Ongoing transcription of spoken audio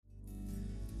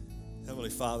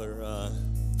Heavenly Father,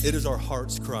 it is our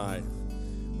heart's cry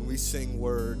when we sing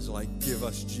words like, give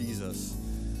us Jesus.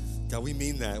 God, we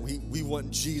mean that. We want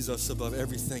Jesus above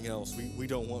everything else. We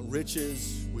don't want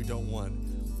riches. We don't want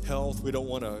health. We don't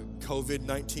want a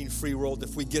COVID-19 free world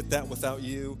if we get that without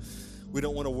you. We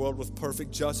don't want a world with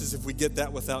perfect justice if we get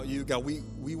that without you. God, we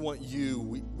want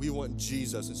you. We want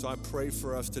Jesus. And so I pray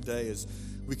for us today as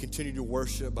we continue to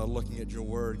worship by looking at your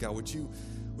word. God, would you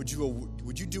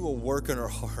do a work in our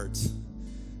hearts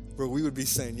where we would be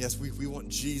saying, yes, we want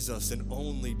Jesus and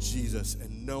only Jesus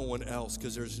and no one else,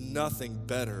 because there's nothing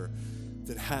better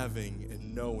than having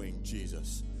and knowing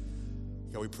Jesus.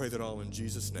 God, we pray that all in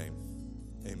Jesus' name.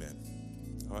 Amen.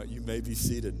 All right, you may be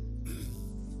seated.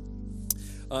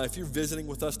 If you're visiting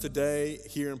with us today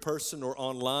here in person or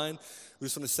online, we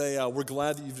just want to say we're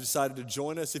glad that you've decided to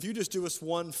join us. If you just do us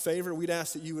one favor, we'd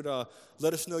ask that you would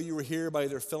let us know you were here by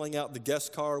either filling out the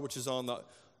guest card, which is on the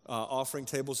offering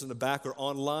tables in the back, or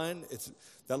online.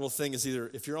 That little thing is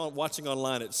either, if you're watching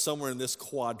online, it's somewhere in this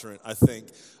quadrant, I think.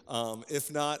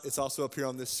 If not, it's also up here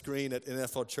on this screen at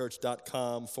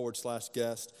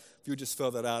nflchurch.com/guest. If you would just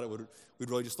fill that out, we'd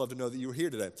really just love to know that you were here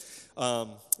today.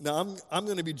 Now, I'm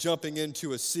going to be jumping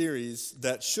into a series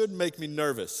that should make me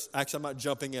nervous. Actually, I'm not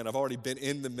jumping in. I've already been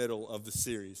in the middle of the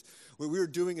series. We're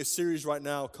doing a series right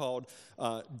now called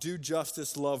Do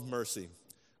Justice, Love Mercy.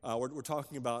 We're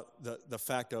talking about the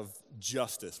fact of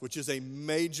justice, which is a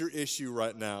major issue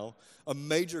right now, a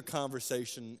major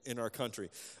conversation in our country.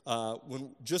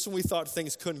 When we thought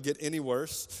things couldn't get any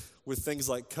worse with things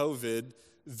like COVID,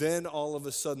 then all of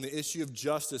a sudden the issue of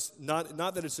justice, not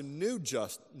that it's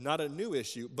not a new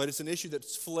issue, but it's an issue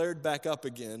that's flared back up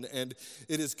again, and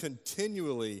it is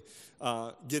continually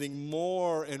getting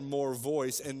more and more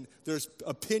voice, and there's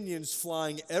opinions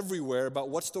flying everywhere about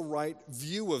what's the right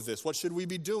view of this, what should we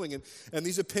be doing, and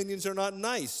these opinions are not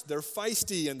nice, they're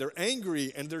feisty, and they're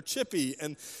angry, and they're chippy,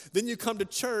 and then you come to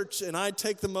church, and I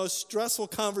take the most stressful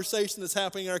conversation that's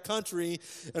happening in our country,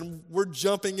 and we're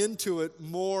jumping into it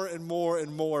more and more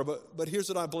and more, but here's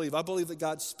what I believe that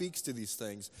God speaks to these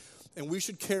things. And we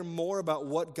should care more about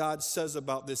what God says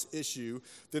about this issue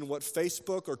than what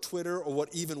Facebook or Twitter or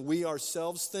what even we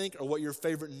ourselves think or what your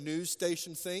favorite news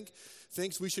station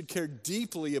thinks. We should care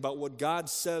deeply about what God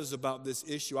says about this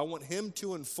issue. I want him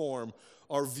to inform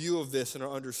our view of this and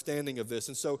our understanding of this.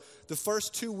 And so the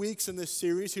first 2 weeks in this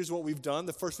series, here's what we've done.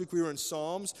 The first week we were in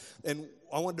Psalms, and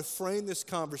I wanted to frame this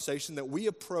conversation that we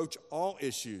approach all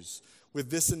issues with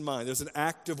this in mind. There's an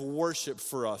act of worship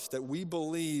for us, that we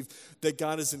believe that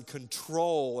God is in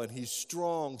control and he's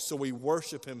strong, so we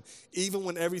worship him even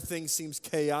when everything seems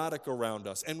chaotic around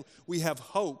us. And we have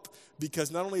hope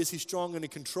because not only is he strong and in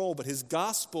control, but his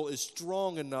gospel is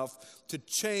strong enough to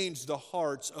change the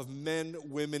hearts of men,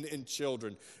 women, and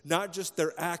children. Not just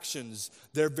their actions,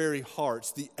 their very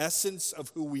hearts. The essence of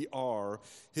who we are,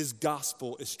 his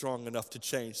gospel is strong enough to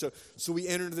change. So we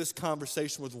enter into this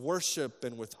conversation with worship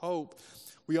and with hope.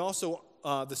 We also,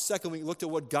 the second week, looked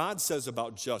at what God says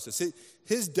about justice.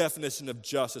 His definition of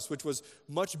justice, which was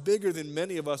much bigger than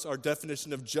many of us, our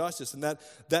definition of justice. And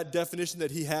that definition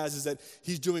that he has is that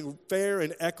he's doing fair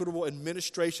and equitable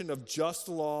administration of just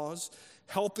laws,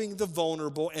 helping the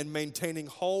vulnerable, and maintaining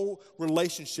whole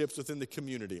relationships within the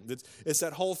community. It's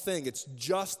that whole thing. It's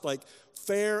just like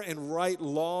fair and right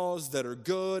laws that are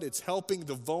good. It's helping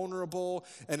the vulnerable,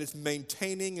 and it's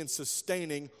maintaining and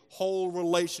sustaining whole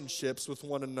relationships with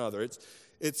one another.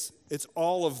 It's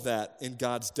all of that in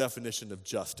God's definition of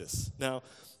justice. Now,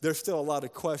 there's still a lot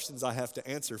of questions I have to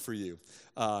answer for you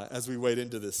as we wade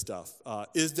into this stuff.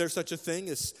 Is there such a thing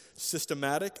as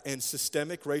systematic and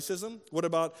systemic racism?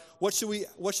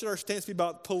 What should our stance be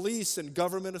about police and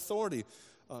government authority?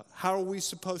 How are we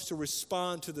supposed to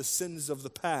respond to the sins of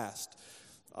the past?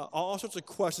 All sorts of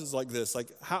questions like this, like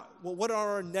what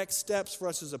are our next steps for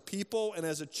us as a people and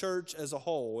as a church as a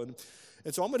whole? And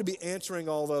so I'm going to be answering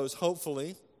all those,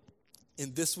 hopefully,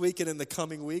 in this week and in the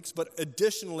coming weeks. But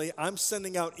additionally, I'm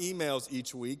sending out emails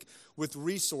each week with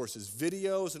resources,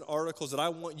 videos, and articles that I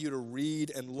want you to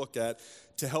read and look at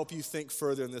to help you think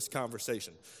further in this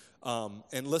conversation.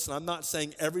 And listen, I'm not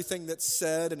saying everything that's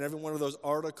said in every one of those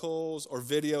articles or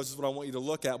videos is what I want you to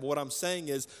look at. But what I'm saying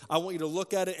is I want you to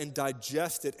look at it and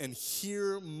digest it and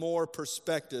hear more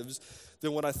perspectives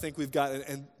than what I think we've got.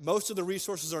 And most of the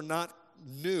resources are not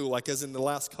new, like as in the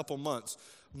last couple months.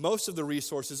 Most of the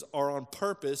resources are on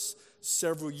purpose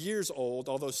several years old,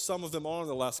 although some of them are in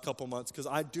the last couple months, because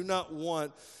I do not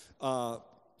want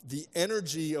the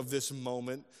energy of this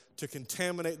moment to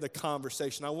contaminate the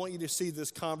conversation. I want you to see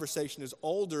this conversation is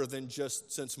older than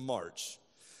just since March.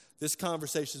 This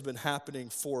conversation has been happening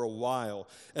for a while,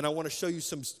 and I want to show you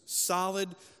some solid,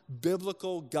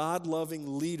 biblical,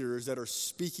 God-loving leaders that are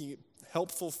speaking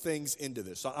helpful things into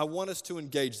this. So I want us to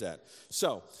engage that.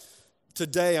 So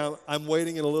today I'm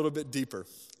wading in a little bit deeper.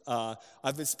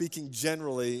 I've been speaking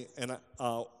generally, and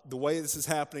the way this is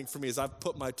happening for me is I've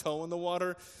put my toe in the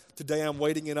water. Today I'm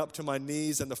wading in up to my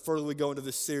knees, and the further we go into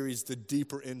this series, the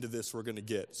deeper into this we're going to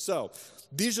get. So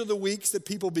these are the weeks that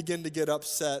people begin to get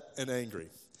upset and angry.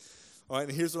 All right,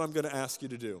 and here's what I'm going to ask you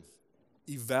to do.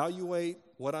 Evaluate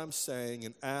what I'm saying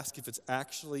and ask if it's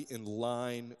actually in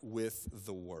line with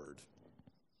the Word.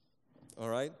 All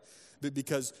right?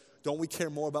 Because don't we care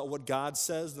more about what God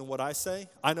says than what I say?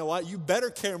 I know you better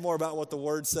care more about what the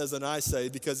Word says than I say,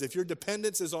 because if your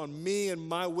dependence is on me and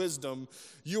my wisdom,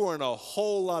 you are in a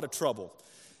whole lot of trouble.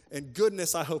 And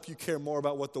goodness, I hope you care more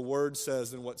about what the Word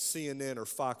says than what CNN or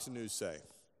Fox News say.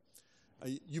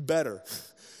 You better.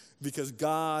 Because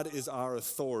God is our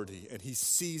authority, and He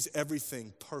sees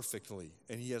everything perfectly,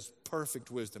 and He has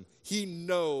perfect wisdom. He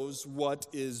knows what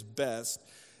is best,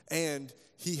 and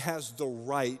He has the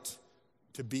right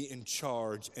to be in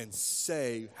charge and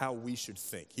say how we should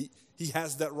think. He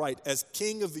has that right. As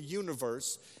King of the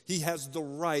universe, He has the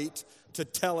right to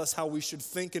tell us how we should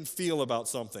think and feel about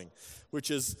something, which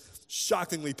is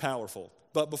shockingly powerful.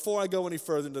 But before I go any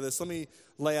further into this, let me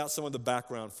lay out some of the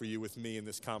background for you with me in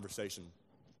this conversation.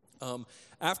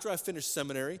 After I finished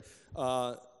seminary,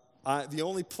 the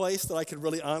only place that I could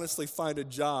really honestly find a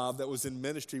job that was in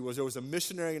ministry was there was a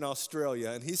missionary in Australia,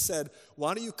 and he said,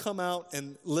 why don't you come out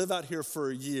and live out here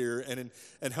for a year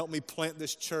and help me plant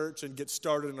this church and get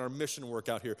started in our mission work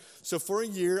out here. So for a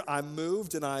year, I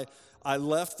moved, and I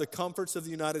left the comforts of the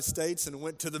United States and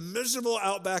went to the miserable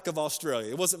outback of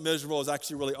Australia. It wasn't miserable. It was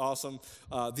actually really awesome.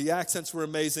 The accents were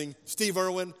amazing. Steve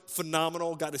Irwin,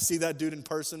 phenomenal. Got to see that dude in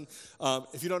person.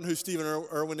 If you don't know who Steve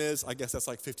Irwin is, I guess that's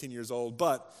like 15 years old,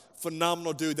 but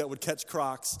phenomenal dude that would catch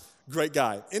crocs. Great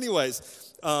guy.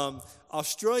 Anyways,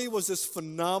 Australia was this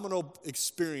phenomenal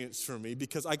experience for me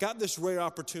because I got this rare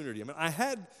opportunity. I mean, I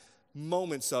had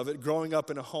moments of it growing up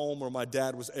in a home where my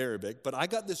dad was Arabic, but I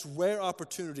got this rare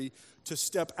opportunity to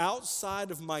step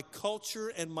outside of my culture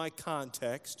and my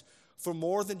context for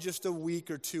more than just a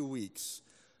week or 2 weeks.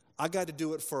 I got to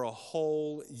do it for a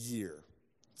whole year.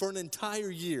 For an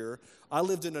entire year, I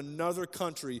lived in another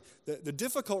country. The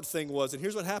difficult thing was, and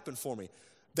here's what happened for me.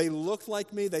 They looked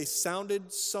like me. They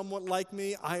sounded somewhat like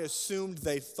me. I assumed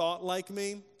they thought like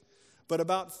me. But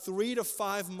about 3 to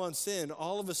 5 months in,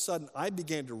 all of a sudden, I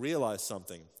began to realize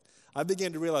something. I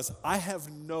began to realize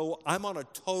I'm on a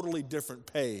totally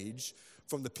different page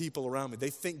from the people around me. They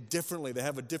think differently. They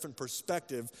have a different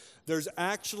perspective. There's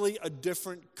actually a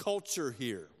different culture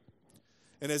here.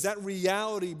 And as that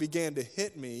reality began to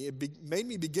hit me, it made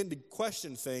me begin to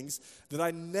question things that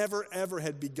I never, ever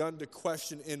had begun to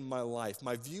question in my life.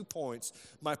 My viewpoints,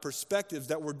 my perspectives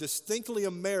that were distinctly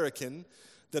American,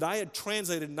 that I had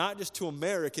translated not just to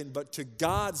American, but to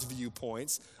God's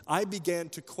viewpoints, I began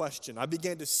to question. I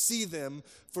began to see them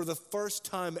for the first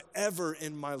time ever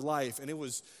in my life. And it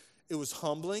was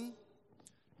humbling,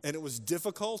 and it was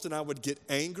difficult, and I would get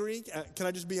angry. Can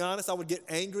I just be honest? I would get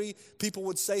angry. People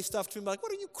would say stuff to me like,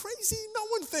 what, are you crazy? No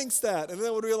one thinks that. And then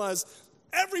I would realize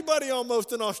everybody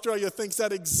almost in Australia thinks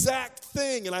that exact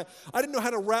thing. And I didn't know how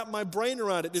to wrap my brain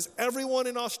around it. Is everyone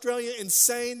in Australia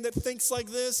insane that thinks like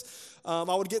this?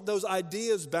 I would get those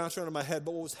ideas bounced around in my head.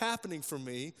 But what was happening for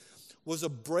me was a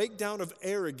breakdown of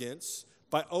arrogance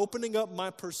by opening up my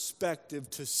perspective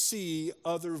to see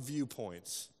other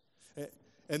viewpoints.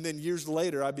 And then years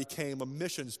later, I became a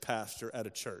missions pastor at a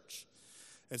church.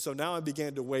 And so now I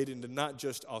began to wade into not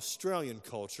just Australian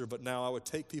culture, but now I would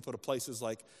take people to places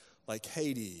like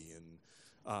Haiti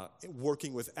and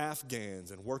working with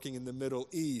Afghans and working in the Middle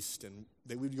East. And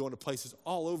they would go into places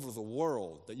all over the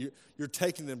world. That you're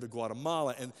taking them to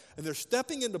Guatemala. And they're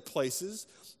stepping into places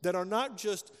that are not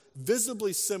just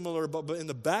visibly similar, but in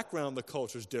the background the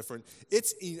culture is different.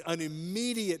 It's an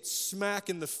immediate smack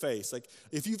in the face. Like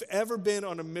if you've ever been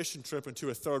on a mission trip into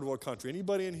a third world country,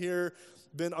 anybody in here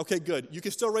been? Okay, good. You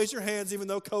can still raise your hands even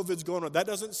though COVID's going on. That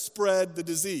doesn't spread the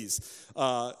disease.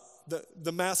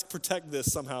 The mask protect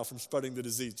this somehow from spreading the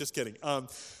disease. Just kidding.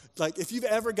 Like if you've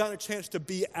ever gotten a chance to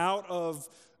be out of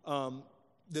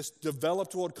this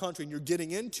developed world country and you're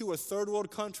getting into a third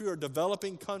world country or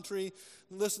developing country,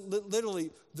 listen, literally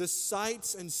the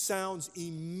sights and sounds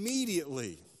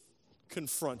immediately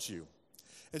confront you.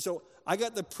 And so I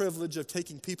got the privilege of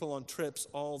taking people on trips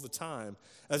all the time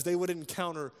as they would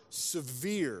encounter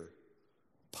severe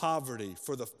poverty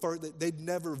they'd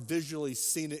never visually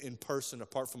seen it in person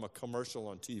apart from a commercial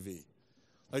on TV.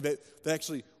 Like they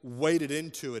actually waded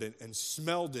into it and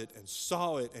smelled it and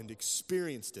saw it and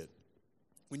experienced it.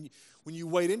 When you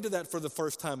wade into that for the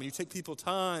first time and you take people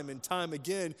time and time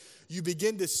again, you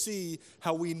begin to see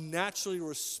how we naturally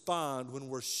respond when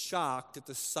we're shocked at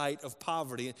the sight of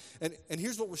poverty. And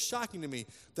here's what was shocking to me,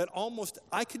 that almost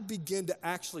I could begin to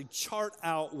actually chart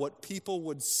out what people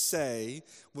would say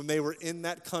when they were in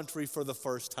that country for the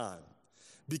first time.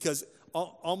 Because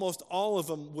almost all of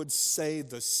them would say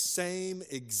the same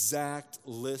exact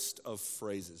list of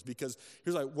phrases. Because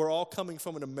here's like, we're all coming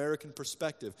from an American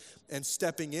perspective and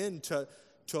stepping into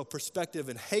a perspective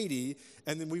in Haiti,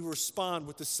 and then we respond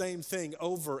with the same thing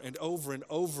over and over and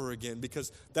over again,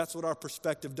 because that's what our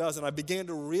perspective does. And I began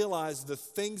to realize the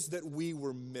things that we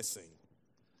were missing.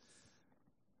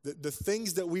 The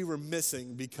things that we were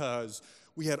missing because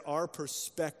we had our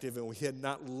perspective and we had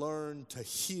not learned to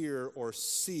hear or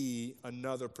see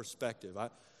another perspective.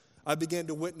 I began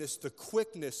to witness the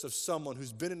quickness of someone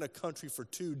who's been in a country for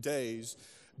 2 days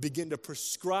begin to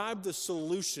prescribe the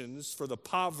solutions for the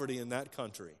poverty in that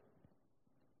country.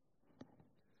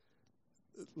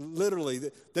 Literally,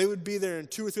 they would be there in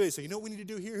 2 or 3 days. Say, you know what we need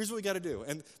to do here? Here's what we got to do.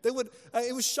 And they would.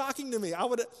 It was shocking to me. I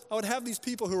would have these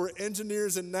people who were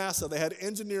engineers in NASA. They had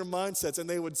engineer mindsets, and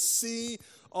they would see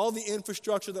all the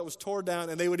infrastructure that was torn down,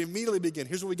 and they would immediately begin.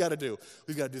 Here's what we got to do.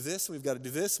 We've got to do this, and we've got to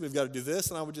do this, and we've got to do this.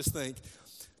 And I would just think,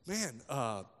 man,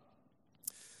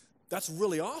 that's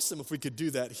really awesome if we could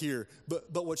do that here.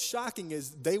 But what's shocking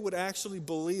is they would actually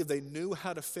believe they knew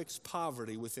how to fix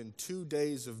poverty within 2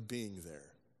 days of being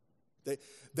there.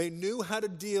 They knew how to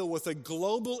deal with a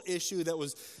global issue that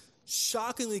was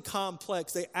shockingly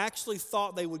complex. They actually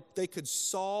thought they could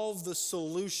solve the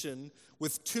solution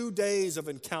with 2 days of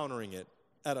encountering it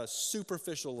at a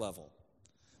superficial level.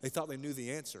 They thought they knew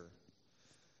the answer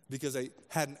because they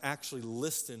hadn't actually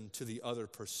listened to the other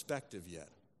perspective yet.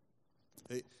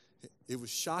 It was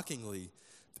shockingly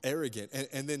arrogant.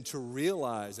 And then to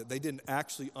realize that they didn't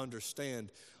actually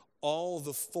understand all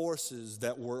the forces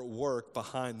that were at work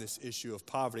behind this issue of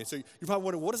poverty. And so you're probably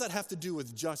wondering, what does that have to do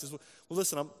with justice? Well,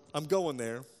 listen, I'm going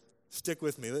there. Stick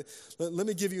with me. Let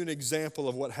me give you an example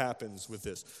of what happens with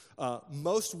this.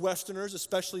 Most Westerners,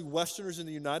 especially Westerners in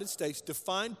the United States,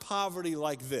 define poverty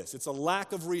like this. It's a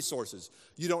lack of resources.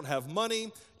 You don't have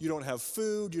money, you don't have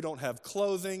food, you don't have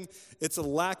clothing. It's a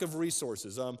lack of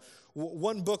resources.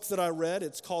 One book that I read,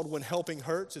 it's called When Helping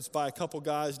Hurts. It's by a couple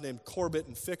guys named Corbett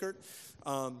and Fickert.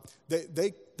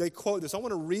 They quote this. I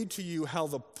want to read to you how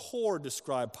the poor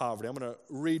describe poverty. I'm going to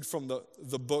read from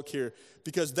the book here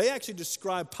because they actually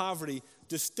describe poverty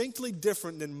distinctly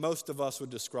different than most of us would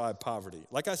describe poverty.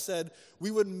 Like I said,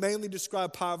 we would mainly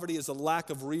describe poverty as a lack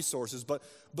of resources, but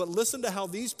listen to how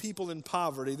these people in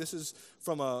poverty, this is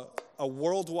from a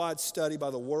worldwide study by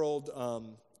the World,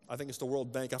 I think it's the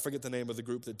World Bank, I forget the name of the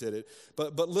group that did it,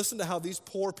 but listen to how these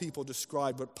poor people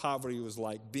described what poverty was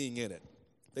like being in it.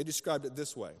 They described it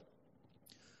this way.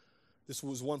 This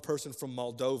was one person from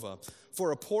Moldova.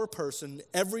 For a poor person,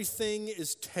 everything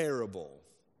is terrible.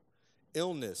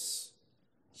 Illness,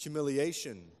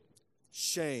 humiliation,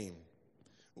 shame.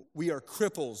 We are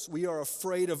cripples. We are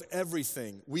afraid of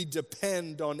everything. We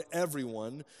depend on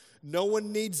everyone. No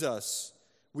one needs us.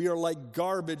 We are like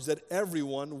garbage that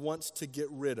everyone wants to get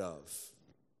rid of.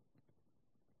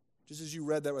 Just as you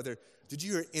read that right there, did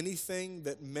you hear anything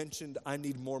that mentioned I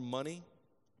need more money?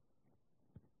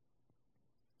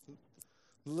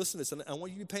 Listen to this, and I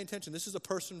want you to be paying attention. This is a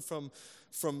person from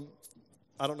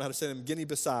I don't know how to say them,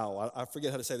 Guinea-Bissau. I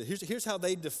forget how to say that. Here's how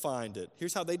they defined it.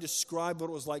 Here's how they described what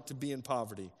it was like to be in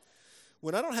poverty.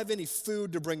 When I don't have any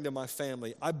food to bring to my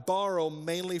family, I borrow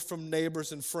mainly from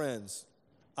neighbors and friends.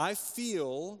 I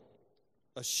feel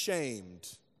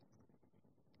ashamed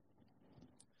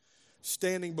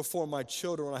standing before my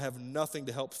children when I have nothing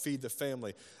to help feed the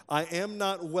family. I am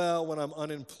not well when I'm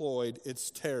unemployed.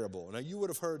 It's terrible. Now, you would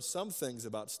have heard some things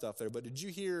about stuff there, but did you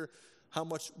hear how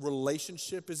much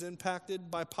relationship is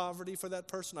impacted by poverty for that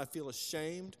person? I feel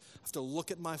ashamed. I have to look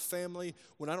at my family.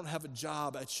 When I don't have a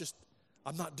job, it's just,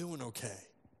 I'm not doing okay.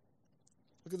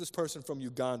 Look at this person from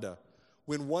Uganda.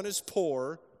 When one is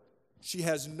poor, she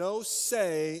has no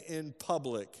say in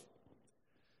public.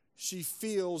 She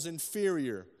feels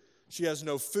inferior. She has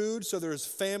no food, so there is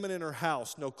famine in her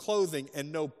house, no clothing,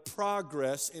 and no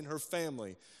progress in her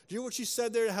family. Do you hear what she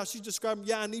said there, how she described,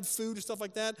 yeah, I need food and stuff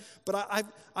like that, but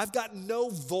I've got no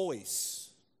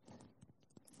voice.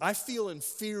 I feel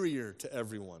inferior to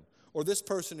everyone. Or this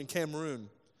person in Cameroon,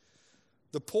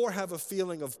 the poor have a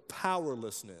feeling of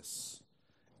powerlessness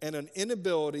and an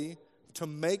inability to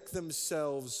make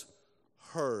themselves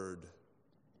heard.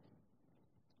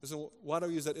 Listen, why do I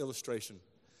use that illustration?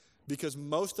 because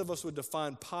most of us would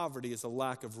define poverty as a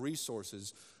lack of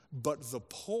resources, but the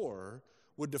poor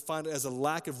would define it as a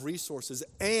lack of resources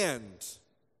and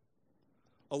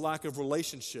a lack of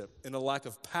relationship and a lack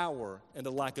of power and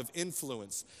a lack of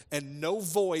influence and no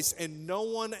voice and no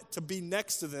one to be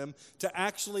next to them to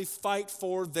actually fight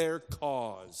for their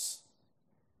cause.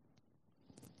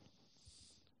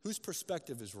 Whose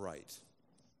perspective is right?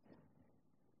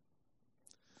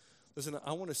 Listen,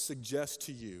 I want to suggest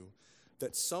to you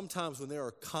that sometimes when there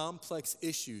are complex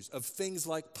issues of things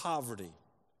like poverty,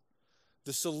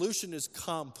 the solution is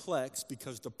complex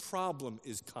because the problem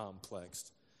is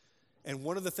complex. And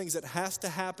one of the things that has to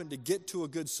happen to get to a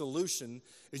good solution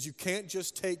is you can't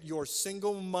just take your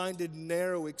single-minded,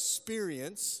 narrow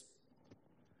experience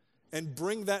and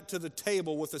bring that to the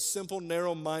table with a simple,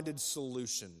 narrow-minded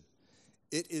solution.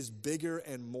 It is bigger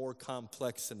and more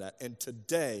complex than that. And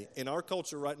today, in our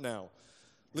culture right now,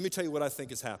 let me tell you what I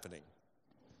think is happening.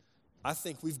 I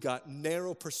think we've got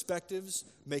narrow perspectives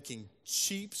making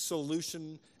cheap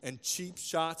solution and cheap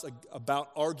shots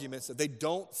about arguments that they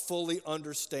don't fully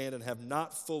understand and have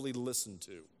not fully listened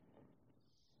to.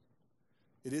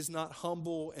 It is not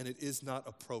humble and it is not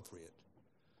appropriate.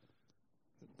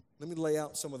 Let me lay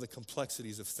out some of the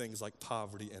complexities of things like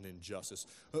poverty and injustice.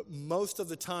 Most of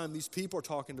the time, these people are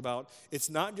talking about, it's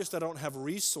not just that I don't have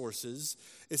resources,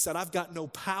 it's that I've got no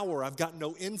power, I've got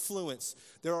no influence.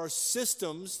 There are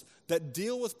systems that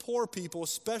deal with poor people,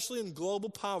 especially in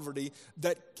global poverty,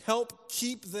 that help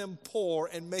keep them poor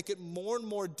and make it more and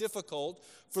more difficult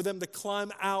for them to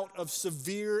climb out of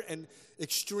severe and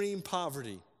extreme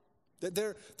poverty. That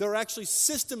there are actually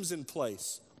systems in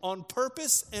place on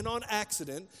purpose and on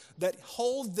accident that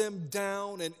hold them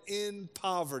down and in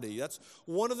poverty. That's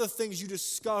one of the things you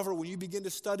discover when you begin to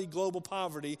study global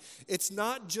poverty. It's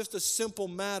not just a simple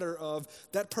matter of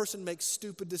that person makes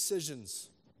stupid decisions.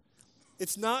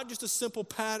 It's not just a simple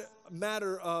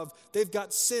matter of they've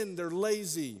got sin, they're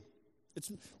lazy.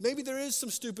 Maybe there is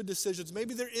some stupid decisions,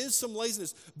 maybe there is some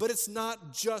laziness, but it's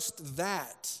not just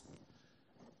that.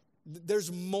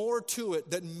 There's more to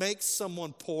it that makes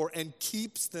someone poor and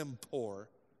keeps them poor.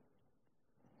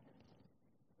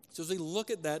 So as we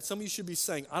look at that, some of you should be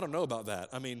saying, I don't know about that.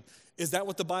 I mean, is that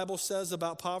what the Bible says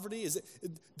about poverty?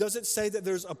 Does it say that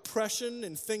there's oppression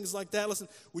and things like that? Listen,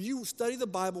 when you study the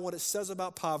Bible, what it says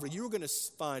about poverty, you're going to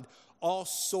find all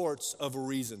sorts of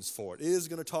reasons for it. It is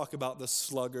going to talk about the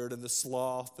sluggard and the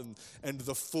sloth and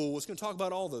the fool. It's going to talk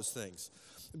about all those things.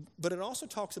 But it also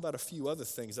talks about a few other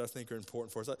things that I think are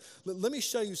important for us. Let me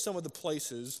show you some of the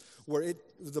places where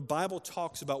the Bible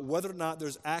talks about whether or not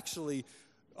there's actually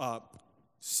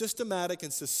systematic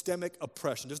and systemic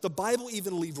oppression. Does the Bible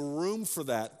even leave room for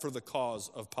that for the cause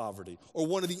of poverty or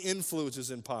one of the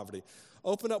influences in poverty?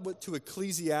 Open up to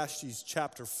Ecclesiastes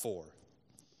chapter 4.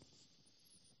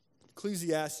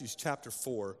 Ecclesiastes chapter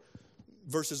 4.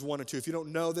 Verses 1 and 2. If you don't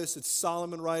know this, it's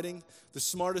Solomon writing, the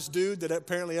smartest dude that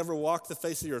apparently ever walked the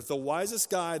face of the earth, the wisest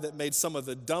guy that made some of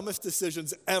the dumbest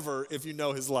decisions ever if you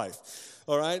know his life.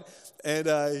 All right? And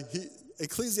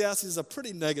Ecclesiastes is a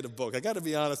pretty negative book. I got to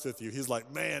be honest with you. He's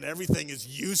like, man, everything is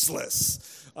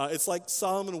useless. It's like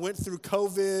Solomon went through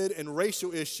COVID and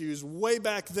racial issues way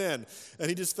back then, and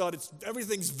he just thought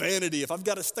everything's vanity. If I've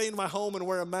got to stay in my home and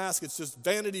wear a mask, it's just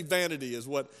vanity, vanity is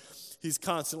what he's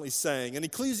constantly saying. In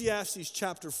Ecclesiastes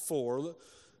chapter 4,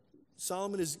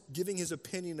 Solomon is giving his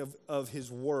opinion of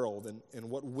his world and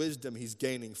what wisdom he's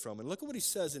gaining from. And look at what he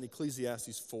says in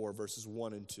Ecclesiastes 4, verses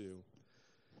 1 and 2.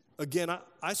 Again,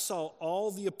 I saw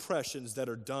all the oppressions that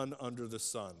are done under the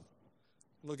sun.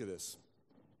 Look at this.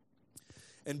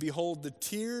 And behold, the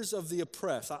tears of the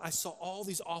oppressed. I saw all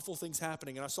these awful things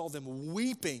happening, and I saw them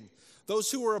weeping. Those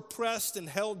who were oppressed and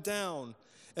held down,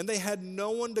 and they had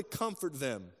no one to comfort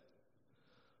them.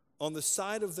 On the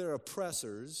side of their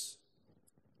oppressors,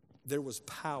 there was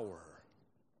power.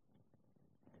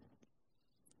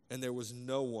 And there was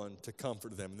no one to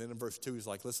comfort them. And then in verse 2, he's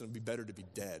like, listen, it'd be better to be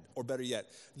dead. Or better yet,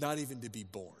 not even to be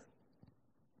born.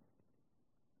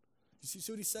 You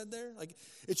see what he said there? Like,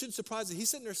 it shouldn't surprise you.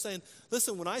 He's sitting there saying,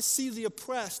 listen, when I see the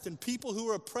oppressed and people who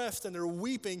are oppressed and they're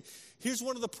weeping, here's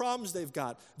one of the problems they've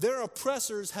got. Their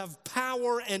oppressors have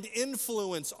power and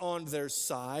influence on their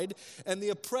side, and the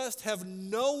oppressed have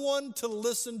no one to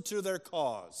listen to their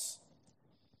cause.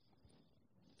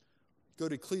 Go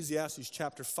to Ecclesiastes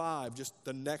chapter 5, just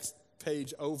the next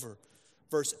page over,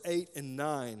 verse 8 and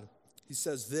 9. He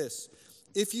says this,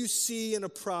 if you see in a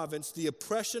province the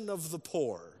oppression of the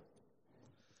poor,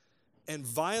 and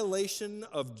violation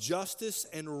of justice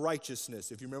and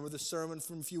righteousness. If you remember the sermon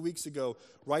from a few weeks ago,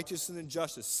 righteousness and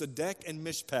justice, Tzedek and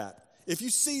Mishpat. If you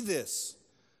see this,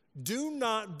 Do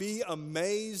not be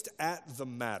amazed at the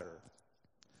matter.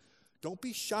 Don't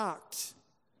be shocked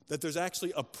that there's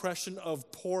actually oppression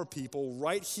of poor people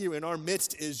right here in our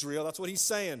midst, Israel. That's what he's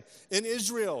saying. In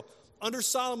Israel, under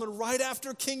Solomon, right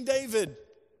after King David.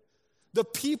 The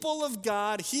people of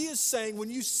God, he is saying, when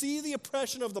you see the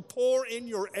oppression of the poor in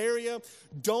your area,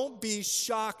 don't be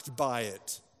shocked by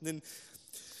it. And then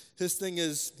his thing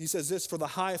is, he says this, for the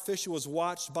high official was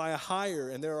watched by a higher,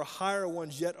 and there are higher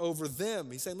ones yet over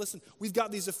them. He's saying, listen, we've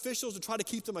got these officials to try to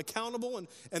keep them accountable,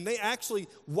 and they actually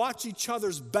watch each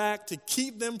other's back to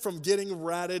keep them from getting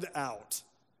ratted out.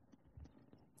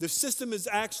 The system is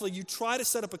actually, you try to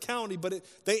set up accountability,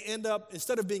 but they end up,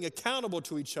 instead of being accountable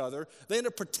to each other, they end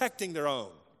up protecting their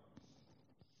own.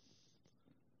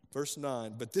 Verse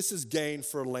 9, but this is gain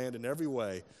for land in every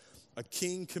way, a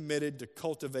king committed to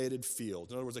cultivated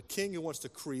fields. In other words, a king who wants to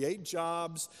create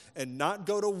jobs and not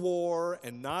go to war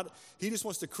he just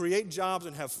wants to create jobs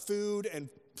and have food and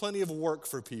plenty of work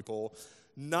for people,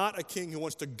 not a king who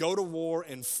wants to go to war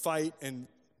and fight. And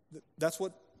that's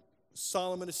what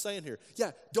Solomon is saying here.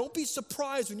 Yeah, don't be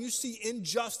surprised when you see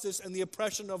injustice and the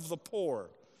oppression of the poor.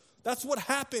 That's what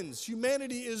happens.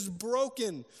 Humanity is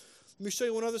broken. Let me show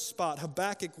you one other spot.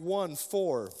 Habakkuk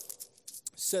 1:4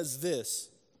 says this.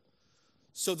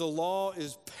 So the law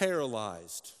is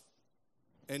paralyzed,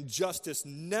 and justice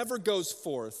never goes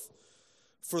forth.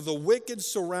 For the wicked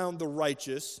surround the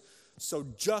righteous, so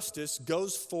justice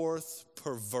goes forth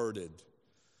perverted.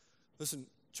 Listen,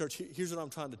 church, here's what I'm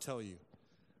trying to tell you.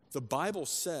 The Bible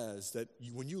says that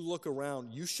when you look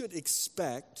around, you should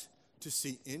expect to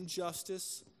see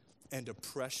injustice and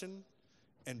oppression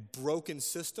and broken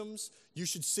systems. You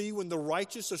should see when the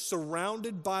righteous are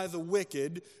surrounded by the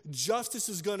wicked, justice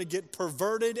is going to get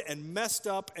perverted and messed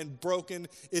up and broken.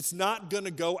 It's not going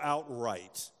to go out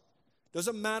right.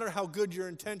 Doesn't matter how good your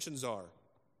intentions are.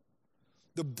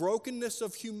 The brokenness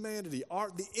of humanity,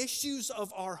 the issues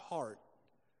of our heart.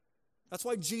 That's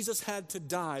why Jesus had to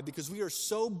die, because we are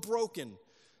so broken.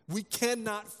 We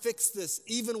cannot fix this,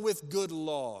 even with good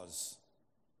laws.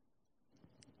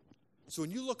 So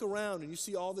when you look around and you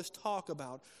see all this talk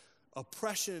about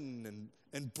oppression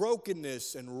and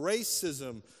brokenness and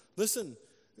racism, listen,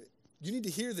 you need to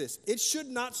hear this. It should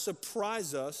not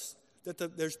surprise us that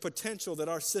there's potential that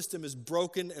our system is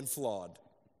broken and flawed.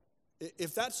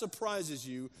 If that surprises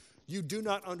you, you do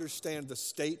not understand the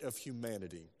state of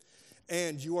humanity.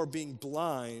 And you are being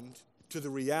blind to the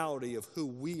reality of who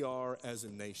we are as a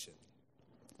nation.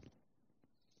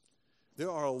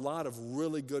 There are a lot of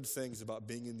really good things about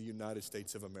being in the United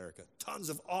States of America. Tons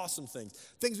of awesome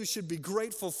things we should be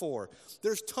grateful for.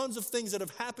 There's tons of things that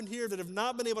have happened here that have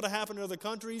not been able to happen in other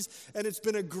countries, and it's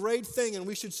been a great thing, and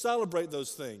we should celebrate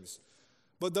those things.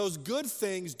 But those good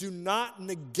things do not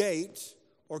negate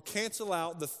or cancel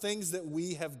out the things that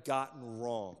we have gotten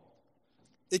wrong.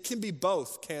 It can be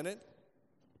both, can it?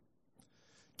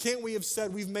 Can't we have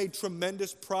said we've made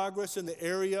tremendous progress in the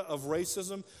area of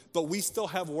racism, but we still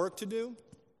have work to do?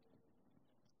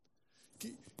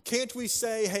 Can't we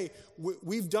say, hey,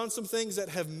 we've done some things that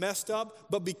have messed up,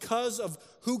 but because of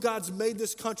who God's made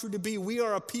this country to be, we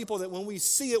are a people that when we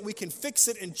see it, we can fix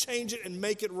it and change it and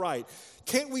make it right.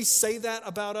 Can't we say that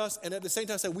about us and at the same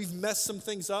time say we've messed some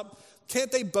things up?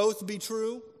 Can't they both be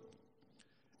true?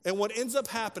 And what ends up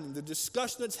happening, the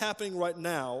discussion that's happening right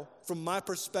now, from my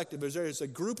perspective, is there's a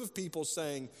group of people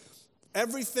saying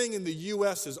everything in the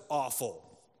U.S. is awful.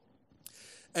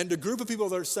 And a group of people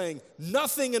that are saying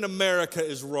nothing in America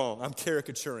is wrong. I'm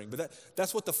caricaturing, but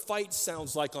that's what the fight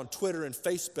sounds like on Twitter and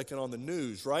Facebook and on the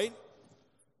news, right?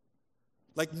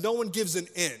 Like no one gives an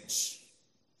inch.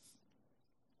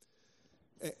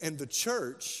 And the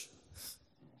church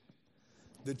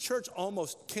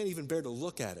almost can't even bear to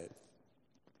look at it.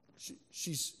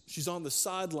 She's on the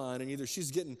sideline, and either she's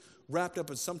getting wrapped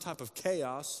up in some type of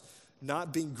chaos,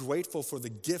 not being grateful for the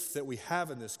gift that we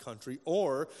have in this country,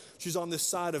 or she's on this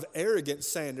side of arrogance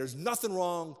saying there's nothing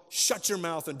wrong, shut your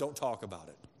mouth and don't talk about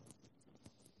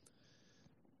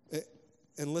it.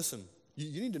 And listen,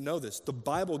 you need to know this. The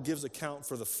Bible gives account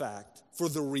for the fact, for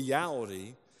the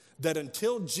reality, that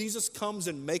until Jesus comes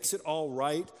and makes it all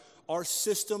right, our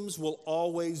systems will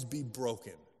always be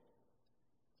broken.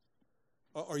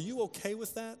 Are you okay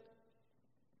with that?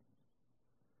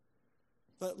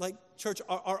 Like, church,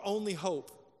 our only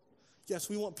hope, yes,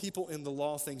 we want people in the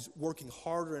law things working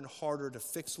harder and harder to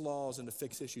fix laws and to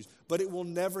fix issues, but it will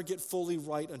never get fully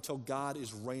right until God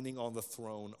is reigning on the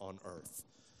throne on earth.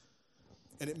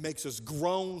 And it makes us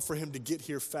groan for him to get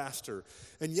here faster.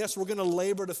 And yes, we're going to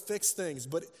labor to fix things,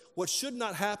 but what should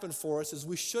not happen for us is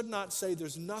we should not say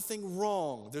there's nothing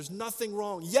wrong. There's nothing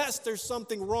wrong. Yes, there's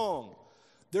something wrong.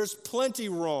 There's plenty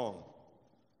wrong.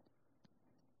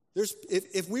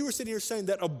 If we were sitting here saying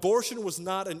that abortion was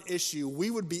not an issue,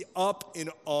 we would be up in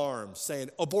arms saying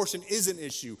abortion is an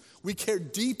issue. We care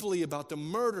deeply about the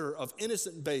murder of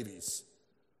innocent babies.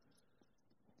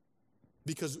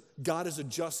 Because God is a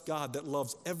just God that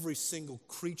loves every single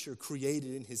creature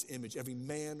created in his image, every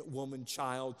man, woman,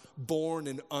 child, born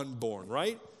and unborn,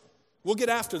 right? We'll get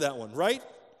after that one, right?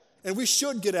 And we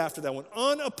should get after that one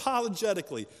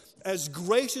unapologetically. As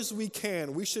gracious as we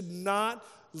can, we should not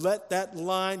let that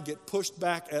line get pushed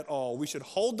back at all. We should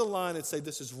hold the line and say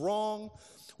this is wrong.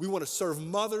 We want to serve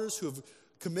mothers who have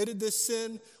committed this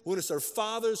sin. We want to serve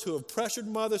fathers who have pressured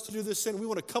mothers to do this sin. We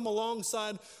want to come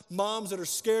alongside moms that are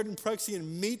scared and pregnant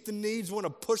and meet the needs. We want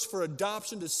to push for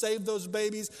adoption to save those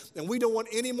babies. And we don't want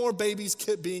any more babies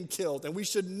being killed. And we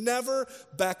should never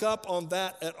back up on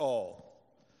that at all.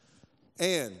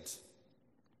 And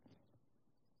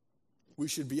we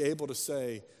should be able to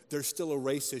say there's still a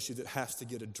race issue that has to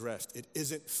get addressed. It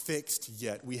isn't fixed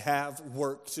yet. We have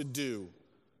work to do.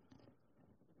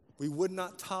 We would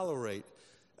not tolerate,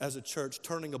 as a church,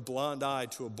 turning a blind eye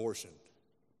to abortion.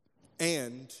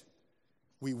 And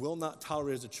we will not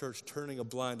tolerate, as a church, turning a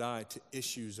blind eye to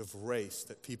issues of race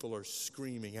that people are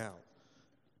screaming out.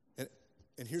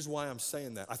 And here's why I'm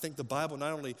saying that. I think the Bible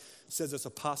not only says it's a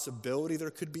possibility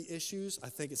there could be issues, I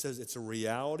think it says it's a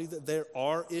reality that there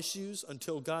are issues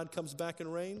until God comes back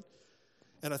and reign.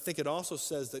 And I think it also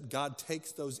says that God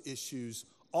takes those issues,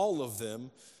 all of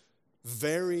them,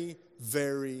 very,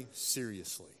 very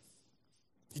seriously.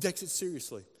 He takes it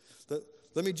seriously.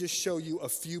 Let me just show you a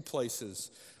few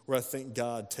places where I think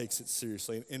God takes it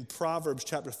seriously. In Proverbs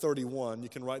chapter 31, you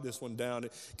can write this one down.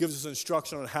 It gives us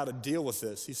instruction on how to deal with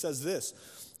this. He says this,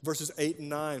 verses 8 and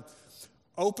 9,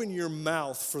 open your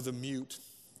mouth for the mute,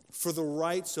 for the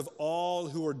rights of all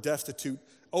who are destitute.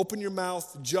 Open your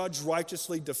mouth, judge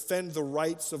righteously, defend the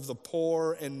rights of the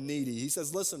poor and needy. He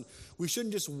says, listen, we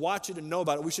shouldn't just watch it and know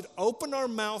about it. We should open our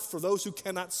mouth for those who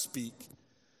cannot speak.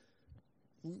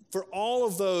 For all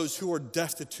of those who are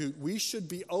destitute, we should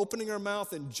be opening our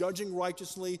mouth and judging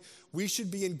righteously. We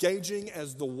should be engaging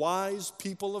as the wise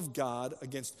people of God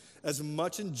against as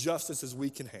much injustice as we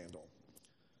can handle.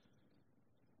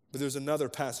 But there's another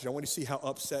passage. I want you to see how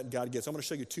upset God gets. I'm going to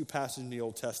show you two passages in the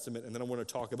Old Testament, and then I want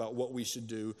to talk about what we should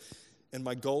do. And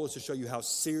my goal is to show you how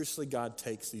seriously God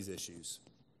takes these issues.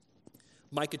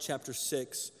 Micah chapter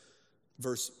 6,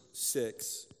 verse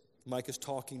 6. Micah's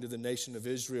talking to the nation of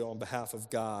Israel on behalf of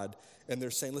God, and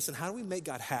they're saying, listen, how do we make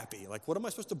God happy? Like, what am I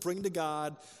supposed to bring to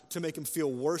God to make him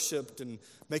feel worshiped and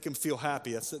make him feel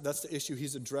happy? That's the issue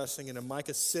he's addressing. And in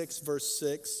Micah 6, verse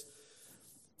 6,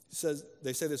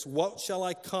 they say this, what shall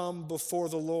I come before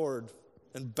the Lord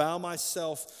and bow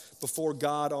myself before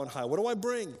God on high? What do I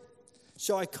bring?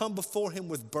 Shall I come before him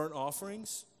with burnt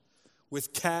offerings?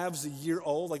 With calves a year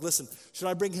old? Like, listen, should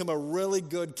I bring him a really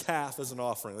good calf as an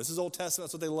offering? This is Old Testament,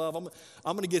 that's what they love.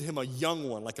 I'm going to get him a young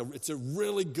one. It's a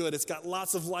really good, it's got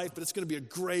lots of life, but it's going to be a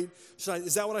great,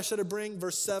 is that what I should bring?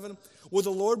 Verse 7, will the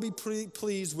Lord be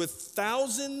pleased with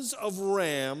thousands of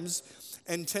rams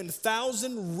and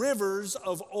 10,000 rivers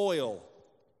of oil?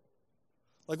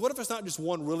 Like, what if it's not just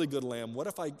one really good lamb? What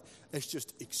if it's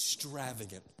just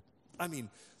extravagant? I mean,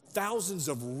 thousands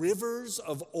of rivers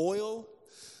of oil?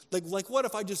 Like what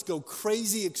if I just go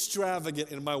crazy extravagant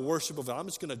in my worship of God? I'm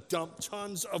just going to dump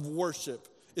tons of worship.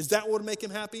 Is that what would make him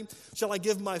happy? Shall I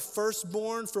give my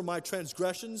firstborn for my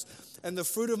transgressions and the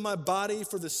fruit of my body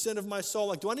for the sin of my soul?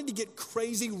 Like, do I need to get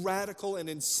crazy, radical, and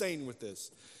insane with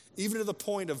this? Even to the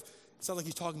point of, it sounds like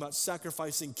he's talking about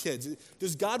sacrificing kids.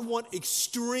 Does God want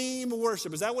extreme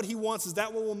worship? Is that what he wants? Is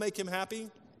that what will make him happy?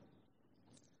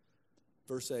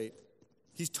 Verse 8,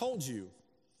 he's told you,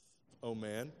 oh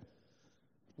man,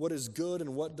 what is good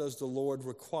and what does the Lord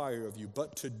require of you?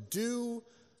 But to do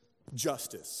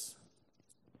justice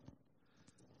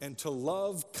and to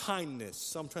love kindness.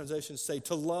 Some translations say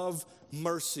to love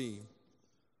mercy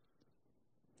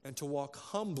and to walk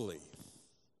humbly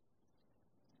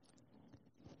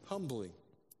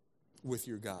with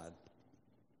your God.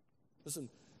 Listen,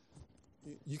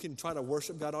 you can try to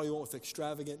worship God all you want with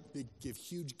extravagant, give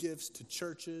huge gifts to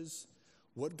churches.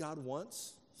 What God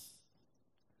wants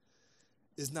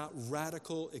is not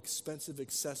radical, expensive,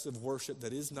 excessive worship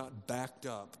that is not backed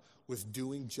up with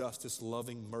doing justice,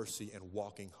 loving mercy, and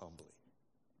walking humbly.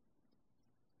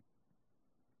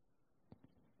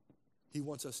 He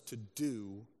wants us to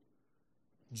do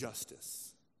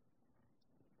justice.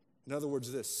 In other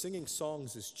words, singing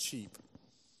songs is cheap.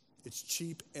 It's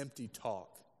cheap, empty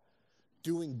talk.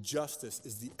 Doing justice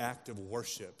is the act of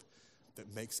worship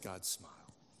that makes God smile.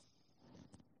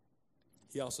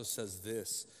 He also says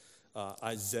this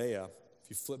Isaiah. If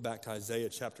you flip back to Isaiah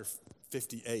chapter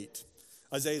 58.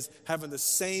 Isaiah's having the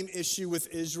same issue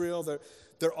with Israel.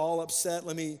 They're all upset.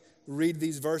 Let me read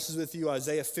these verses with you.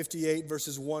 Isaiah 58,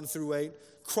 verses 1 through 8.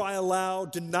 Cry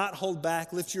aloud, do not hold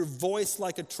back. Lift your voice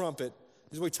like a trumpet.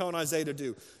 This is what we're telling Isaiah to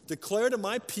do. Declare to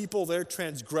my people their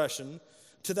transgression,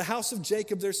 to the house of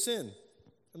Jacob their sin.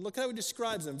 And look how he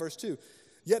describes them, verse 2.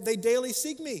 Yet they daily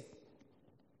seek me.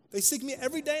 They seek me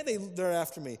every day, they're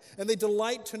after me. And they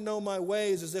delight to know my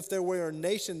ways as if there were a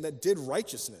nation that did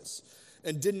righteousness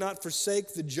and did not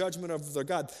forsake the judgment of their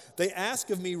God. They ask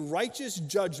of me righteous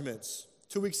judgments.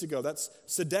 2 weeks ago, that's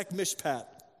Sedek Mishpat.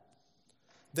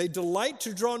 They delight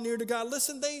to draw near to God.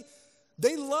 Listen,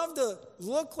 they love to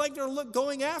look like they're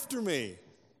going after me.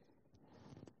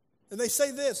 And they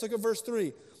say this, look at verse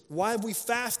 3. Why have we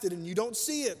fasted and you don't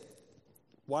see it?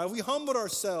 Why have we humbled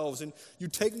ourselves and you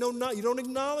you don't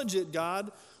acknowledge it,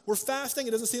 God? We're fasting,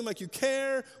 it doesn't seem like you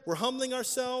care. We're humbling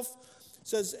ourselves.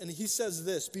 And he says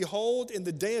this, behold, in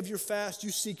the day of your fast, you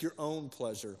seek your own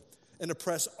pleasure and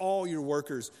oppress all your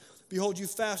workers. Behold, you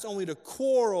fast only to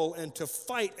quarrel and to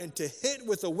fight and to hit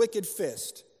with a wicked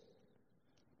fist.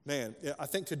 Man, I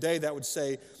think today that would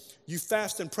say, you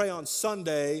fast and pray on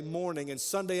Sunday morning and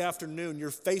Sunday afternoon,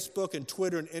 your Facebook and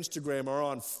Twitter and Instagram are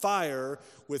on fire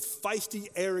with feisty,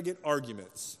 arrogant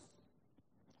arguments.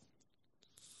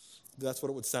 That's what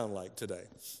it would sound like today.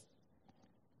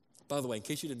 By the way, in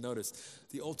case you didn't notice,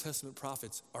 the Old Testament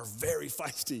prophets are very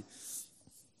feisty.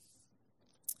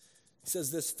 He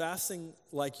says this, fasting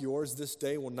like yours this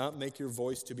day will not make your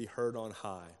voice to be heard on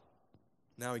high.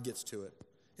 Now he gets to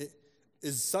it.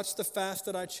 Is such the fast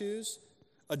that I choose?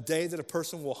 A day that a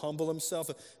person will humble himself.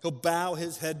 He'll bow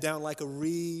his head down like a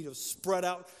reed. He'll spread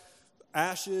out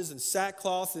ashes and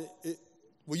sackcloth.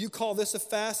 Will you call this a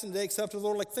fast and day acceptable to the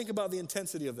Lord? Like, think about the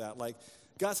intensity of that. Like,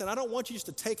 God said, I don't want you just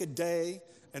to take a day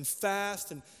and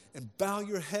fast and bow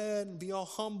your head and be all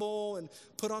humble and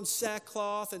put on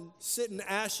sackcloth and sit in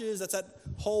ashes. That's that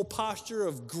whole posture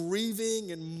of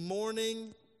grieving and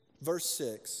mourning. Verse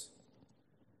 6.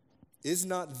 Is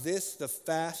not this the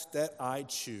fast that I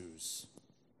choose?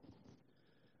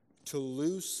 To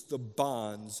loose the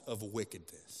bonds of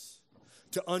wickedness,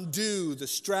 to undo the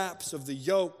straps of the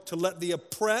yoke, to let the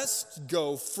oppressed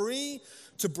go free,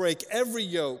 to break every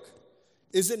yoke.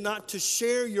 Is it not to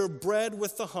share your bread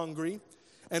with the hungry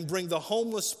and bring the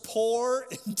homeless poor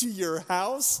into your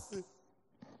house?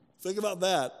 Think about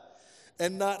that.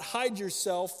 And not hide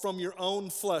yourself from your own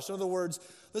flesh. In other words,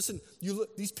 listen,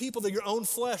 these people, they're your own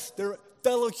flesh. They're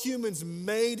fellow humans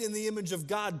made in the image of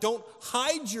God. Don't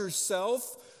hide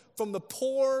yourself from the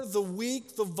poor, the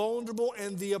weak, the vulnerable,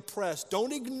 and the oppressed.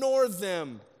 Don't ignore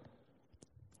them.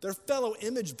 They're fellow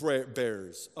image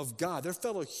bearers of God. They're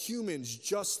fellow humans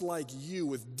just like you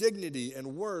with dignity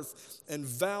and worth and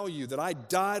value that I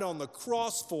died on the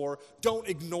cross for. Don't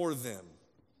ignore them.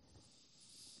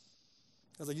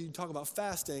 I was like, you talk about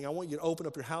fasting. I want you to open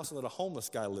up your house and let a homeless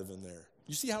guy live in there.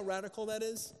 You see how radical that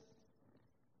is?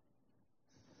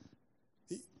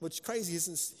 What's crazy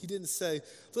is he didn't say,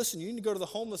 listen, you need to go to the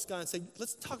homeless guy and say,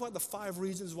 let's talk about the 5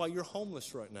 reasons why you're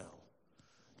homeless right now.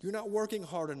 You're not working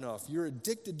hard enough. You're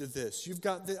addicted to this. You've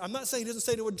got this. I'm not saying he doesn't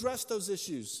say to address those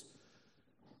issues.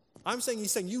 I'm saying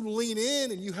he's saying you lean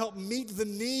in and you help meet the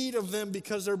need of them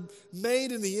because they're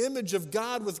made in the image of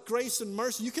God with grace and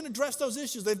mercy. You can address those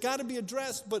issues. They've got to be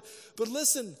addressed. But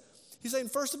listen, he's saying,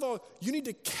 first of all, you need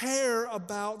to care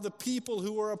about the people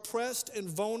who are oppressed and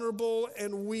vulnerable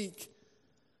and weak.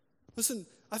 Listen,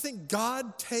 I think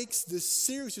God takes this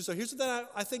seriously. So here's what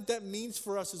I think that means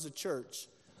for us as a church.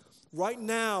 Right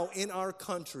now in our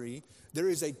country, there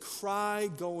is a cry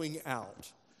going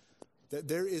out that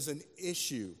there is an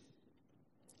issue,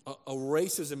 a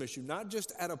racism issue, not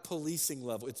just at a policing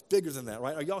level. It's bigger than that,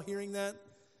 right? Are y'all hearing that?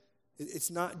 It's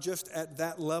not just at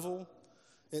that level.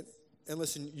 And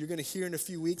listen, you're going to hear in a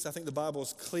few weeks, I think the Bible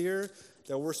is clear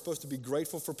that we're supposed to be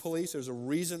grateful for police. There's a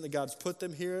reason that God's put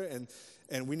them here,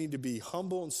 and we need to be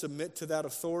humble and submit to that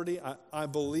authority. I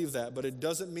believe that, but it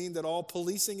doesn't mean that all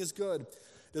policing is good.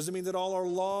 It doesn't mean that all our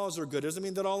laws are good. It doesn't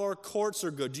mean that all our courts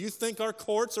are good. Do you think our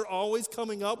courts are always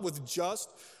coming up with just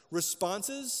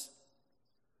responses?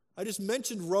 I just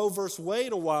mentioned Roe versus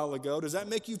Wade a while ago. Does that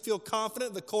make you feel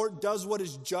confident the court does what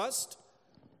is just?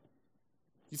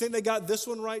 You think they got this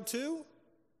one right too?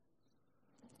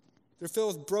 They're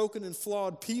filled with broken and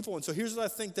flawed people. And so here's what I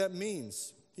think that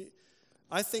means.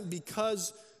 I think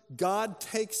because God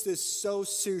takes this so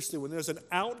seriously, when there's an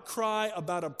outcry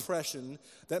about oppression,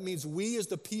 that means we as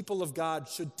the people of God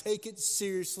should take it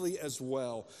seriously as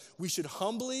well. We should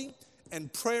humbly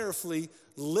and prayerfully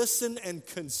listen and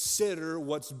consider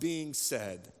what's being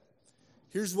said.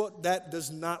 Here's what that does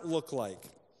not look like.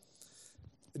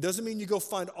 It doesn't mean you go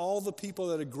find all the people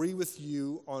that agree with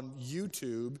you on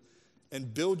YouTube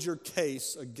and build your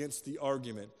case against the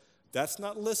argument. That's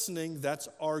not listening, that's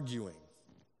arguing.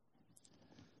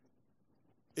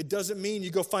 It doesn't mean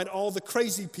you go find all the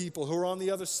crazy people who are on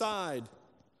the other side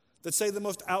that say the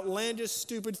most outlandish,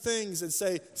 stupid things and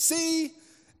say, see,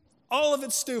 all of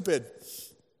it's stupid.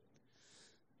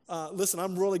 Listen,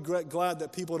 I'm really glad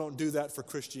that people don't do that for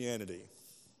Christianity.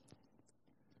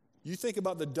 You think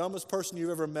about the dumbest person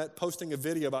you've ever met posting a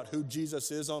video about who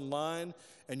Jesus is online,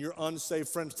 and your unsaved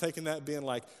friends taking that being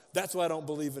like, that's why I don't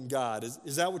believe in God.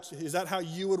 Is that how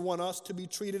you would want us to be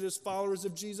treated as followers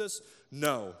of Jesus?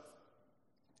 No.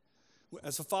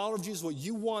 As a follower of Jesus, what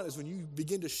you want is when you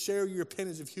begin to share your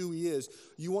opinions of who he is,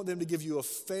 you want them to give you a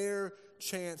fair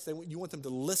chance. You want them to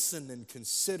listen and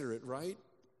consider it, right?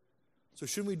 So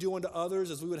shouldn't we do unto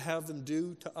others as we would have them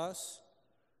do to us?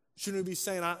 Shouldn't we be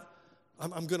saying,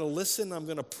 I'm going to listen, I'm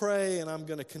going to pray, and I'm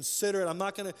going to consider it. I'm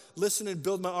not going to listen and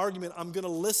build my argument. I'm going to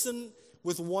listen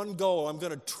with one goal. I'm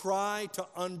going to try to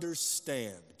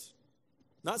understand.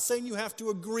 Not saying you have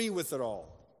to agree with it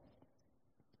all.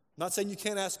 Not saying you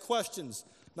can't ask questions.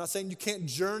 Not saying you can't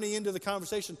journey into the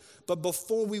conversation. But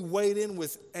before we wade in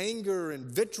with anger and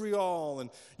vitriol,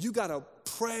 and you got to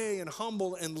pray and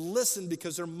humble and listen,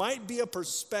 because there might be a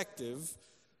perspective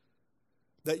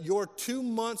that your 2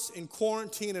 months in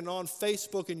quarantine and on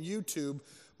Facebook and YouTube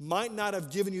might not have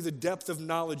given you the depth of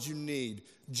knowledge you need.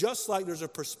 Just like there's a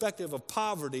perspective of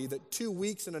poverty that 2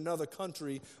 weeks in another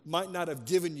country might not have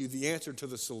given you the answer to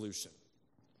the solution.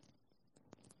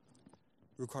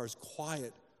 It requires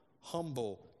quiet,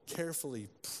 humble, carefully,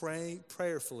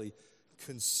 prayerfully,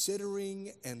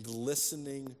 considering and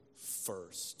listening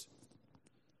first.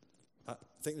 I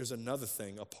think there's another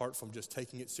thing apart from just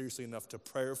taking it seriously enough to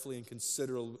prayerfully and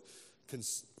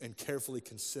carefully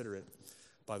consider it.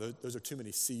 Those are too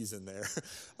many C's in there.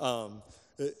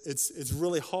 It's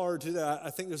really hard to do that.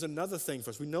 I think there's another thing for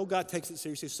us. We know God takes it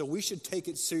seriously, so we should take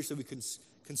it seriously. We can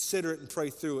consider it and pray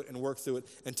through it and work through it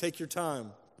and take your time.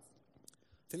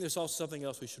 I think there's also something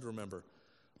else we should remember.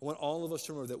 I want all of us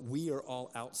to remember that we are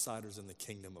all outsiders in the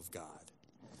kingdom of God.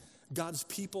 God's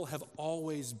people have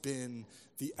always been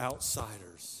the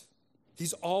outsiders.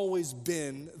 He's always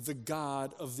been the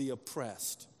God of the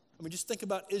oppressed. I mean, just think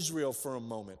about Israel for a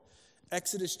moment.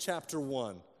 Exodus chapter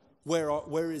 1.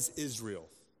 Where is Israel?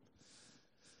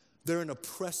 They're in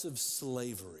oppressive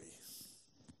slavery.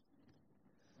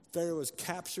 Pharaoh has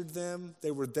captured them.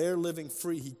 They were there living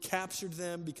free. He captured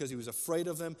them because he was afraid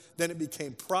of them. Then it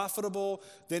became profitable.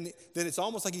 Then it's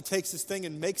almost like he takes this thing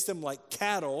and makes them like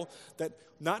cattle, that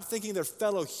not thinking they're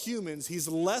fellow humans, he's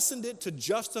lessened it to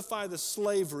justify the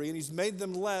slavery, and he's made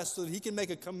them less so that he can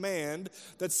make a command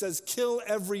that says, kill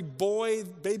every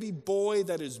baby boy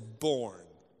that is born.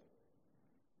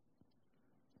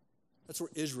 That's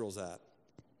where Israel's at.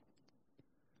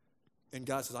 And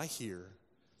God says, I hear.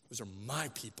 Those are my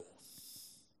people.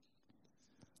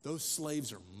 Those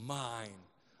slaves are mine.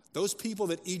 Those people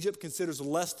that Egypt considers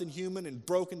less than human and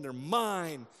broken, they're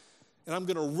mine. And I'm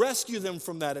going to rescue them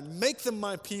from that and make them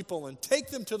my people and take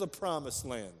them to the promised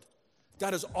land.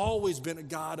 God has always been a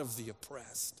God of the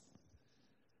oppressed.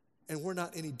 And we're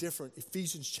not any different.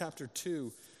 Ephesians chapter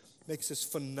 2 makes this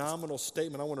phenomenal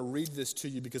statement. I want to read this to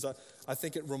you because I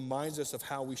think it reminds us of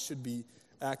how we should be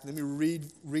acting. Let me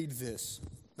read this.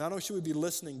 Not only should we be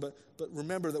listening, but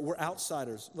remember that we're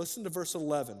outsiders. Listen to verse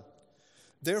 11.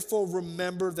 Therefore,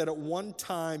 remember that at one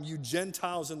time you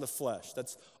Gentiles in the flesh.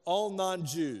 That's all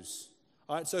non-Jews.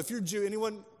 All right, so if you're Jew,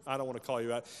 anyone, I don't want to call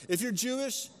you out. If you're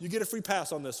Jewish, you get a free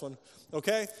pass on this one,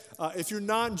 okay? If you're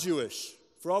non-Jewish,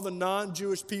 for all the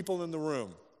non-Jewish people in the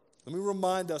room, let me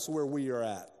remind us where we are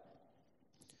at.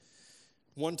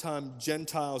 One time,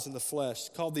 Gentiles in the flesh,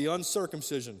 called the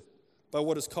uncircumcision by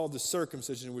what is called the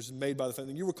circumcision, which is made by the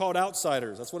family. You were called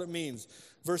outsiders. That's what it means.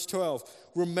 Verse 12,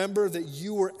 remember that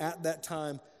you were at that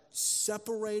time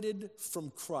separated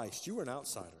from Christ. You were an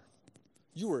outsider.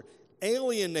 You were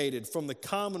alienated from the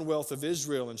commonwealth of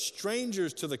Israel and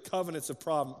strangers to the covenants of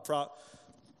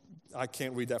I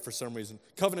can't read that for some reason.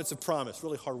 Covenants of promise,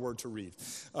 really hard word to read.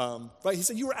 Right? He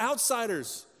said you were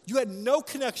outsiders. You had no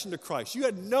connection to Christ. You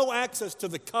had no access to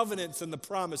the covenants and the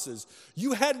promises.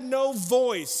 You had no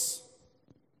voice.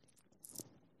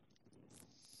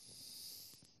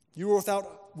 You were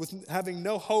with having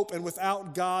no hope and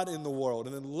without God in the world.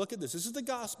 And then look at this. This is the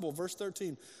gospel, verse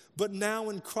 13. But now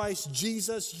in Christ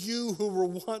Jesus, you who were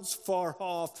once far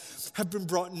off have been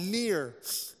brought near.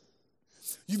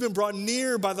 You've been brought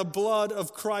near by the blood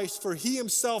of Christ, for he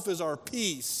himself is our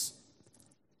peace.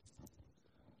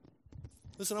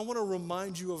 Listen, I want to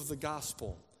remind you of the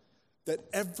gospel, that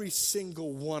every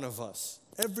single one of us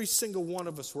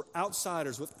were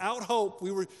outsiders without hope.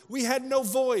 We had no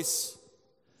voice.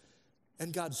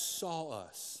 And God saw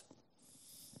us.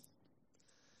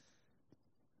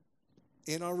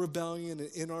 In our rebellion and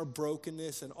in our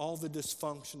brokenness and all the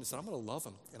dysfunction, He said, I'm going to love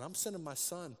them, and I'm sending my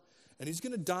Son. And He's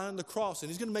going to die on the cross, and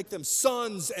He's going to make them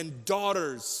sons and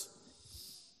daughters.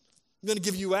 I'm going to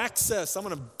give you access. I'm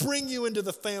going to bring you into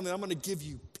the family. I'm going to give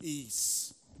you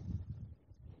peace.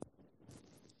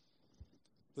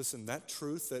 Listen, that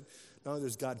truth that not only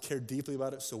does God care deeply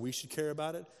about it, so we should care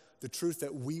about it, the truth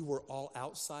that we were all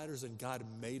outsiders and God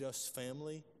made us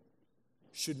family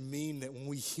should mean that when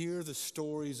we hear the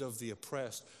stories of the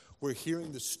oppressed, we're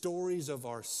hearing the stories of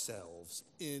ourselves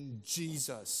in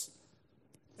Jesus.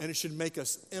 And it should make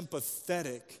us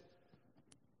empathetic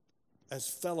as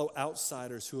fellow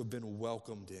outsiders who have been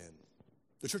welcomed in.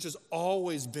 The church has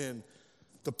always been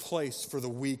the place for the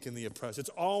weak and the oppressed. It's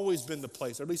always been the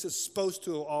place, or at least it's supposed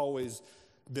to have always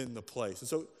been the place.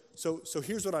 And so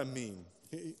here's what I mean.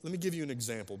 Let me give you an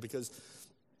example, because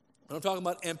when I'm talking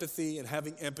about empathy and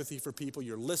having empathy for people,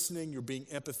 you're listening, you're being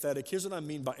empathetic. Here's what I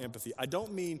mean by empathy. I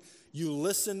don't mean you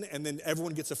listen and then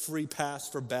everyone gets a free pass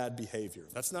for bad behavior.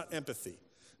 That's not empathy.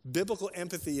 Biblical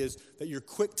empathy is that you're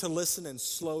quick to listen and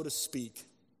slow to speak.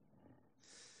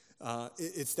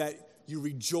 It's that you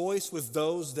rejoice with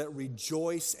those that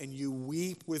rejoice and you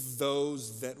weep with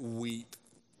those that weep.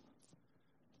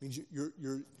 It means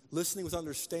you're listening with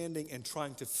understanding and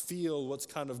trying to feel what's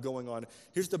kind of going on.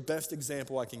 Here's the best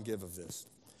example I can give of this.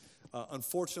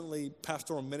 Unfortunately,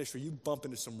 pastoral ministry, you bump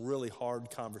into some really hard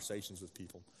conversations with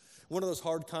people. One of those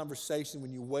hard conversations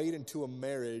when you wade into a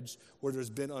marriage where there's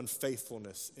been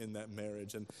unfaithfulness in that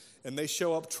marriage. And they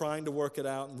show up trying to work it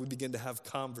out, and we begin to have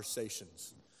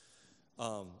conversations.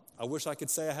 I wish I could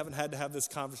say I haven't had to have this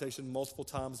conversation multiple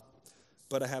times,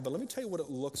 but I have. But let me tell you what it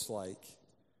looks like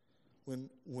when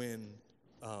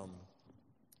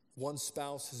one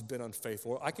spouse has been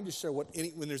unfaithful. I can just share when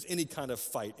there's any kind of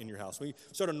fight in your house. We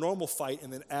start a normal fight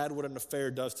and then add what an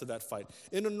affair does to that fight.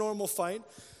 In a normal fight,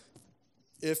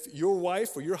 if your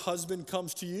wife or your husband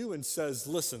comes to you and says,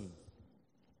 listen,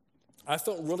 I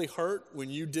felt really hurt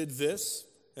when you did this,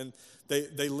 and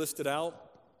they list it out,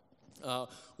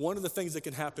 one of the things that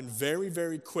can happen very,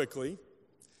 very quickly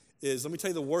is, let me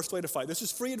tell you the worst way to fight. This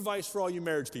is free advice for all you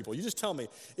marriage people. You just tell me,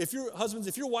 if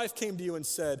your wife came to you and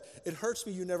said, it hurts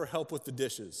me you never help with the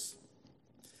dishes,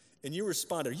 and you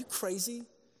responded, are you crazy?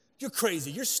 You're crazy.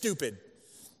 You're stupid.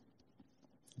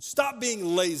 Stop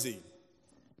being lazy.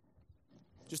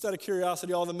 Just out of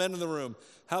curiosity, all the men in the room,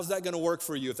 how's that going to work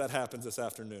for you if that happens this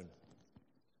afternoon?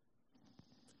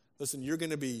 Listen, you're going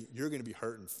to be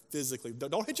hurting physically.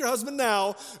 Don't hit your husband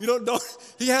now.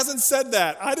 He hasn't said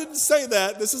that. I didn't say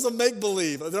that. This is a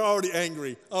make-believe. They're already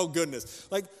angry. Oh, goodness.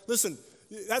 Listen,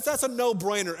 that's a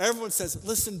no-brainer. Everyone says,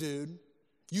 listen, dude,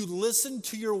 you listen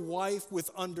to your wife with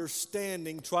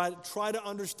understanding. Try to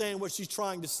understand what she's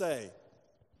trying to say.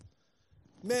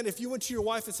 Man, if you went to your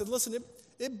wife and said, listen,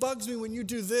 it bugs me when you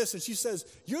do this, and she says,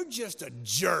 you're just a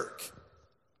jerk.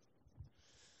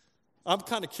 I'm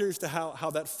kind of curious to how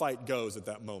that fight goes at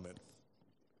that moment.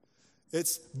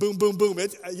 It's boom, boom, boom.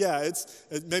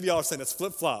 Maybe y'all are saying it's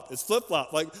flip-flop. It's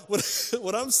flip-flop. Like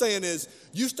what I'm saying is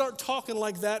you start talking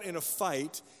like that in a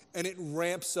fight, and it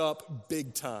ramps up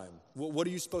big time. What are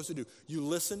you supposed to do? You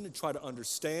listen and try to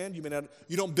understand.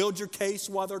 You don't build your case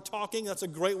while they're talking. That's a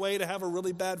great way to have a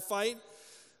really bad fight.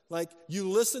 Like, you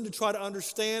listen to try to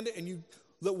understand, and you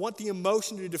want the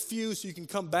emotion to diffuse so you can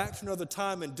come back to another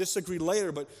time and disagree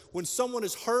later. But when someone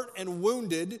is hurt and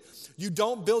wounded, you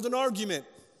don't build an argument.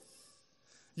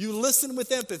 You listen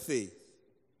with empathy.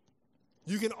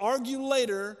 You can argue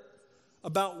later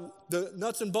about the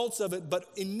nuts and bolts of it, but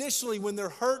initially when they're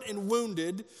hurt and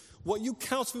wounded, what you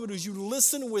counsel people is you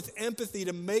listen with empathy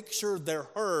to make sure they're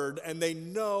heard and they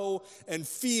know and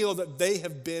feel that they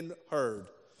have been heard.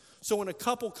 So when a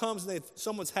couple comes and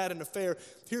someone's had an affair,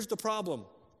 here's the problem.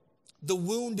 The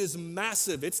wound is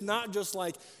massive. It's not just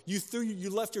like you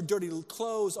left your dirty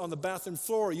clothes on the bathroom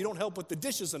floor, you don't help with the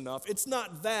dishes enough. It's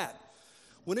not that.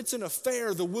 When it's an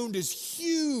affair, the wound is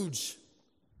huge.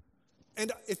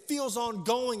 And it feels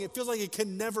ongoing. It feels like it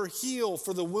can never heal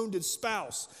for the wounded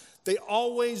spouse. They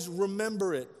always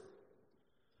remember it.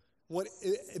 What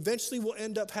eventually will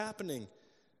end up happening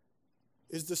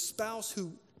is the spouse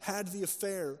who had the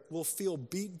affair will feel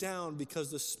beat down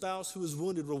because the spouse who is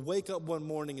wounded will wake up one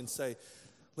morning and say,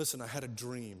 listen, I had a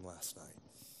dream last night.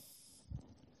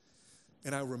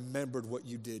 And I remembered what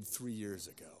you did 3 years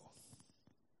ago.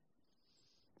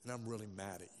 And I'm really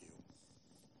mad at you.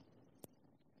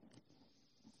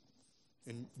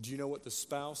 And do you know what the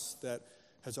spouse that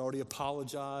has already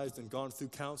apologized and gone through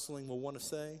counseling will want to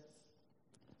say?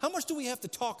 How much do we have to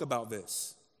talk about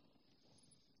this?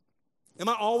 Am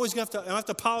I always going to have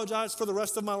to apologize for the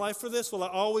rest of my life for this? Will I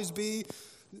always be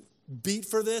beat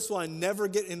for this? Will I never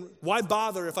get in? Why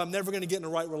bother if I'm never going to get in a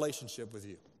right relationship with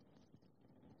you?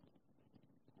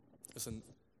 Listen,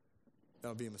 that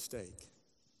would be a mistake.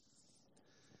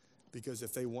 Because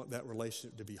if they want that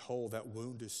relationship to be whole, that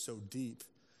wound is so deep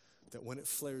that when it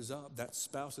flares up, that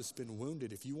spouse that's been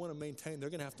wounded, if you want to maintain, they're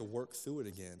going to have to work through it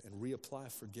again and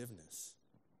reapply forgiveness.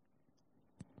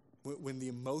 When the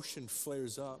emotion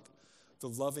flares up, the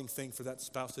loving thing for that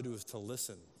spouse to do is to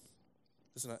listen.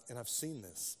 Listen, and I've seen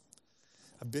this.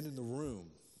 I've been in the room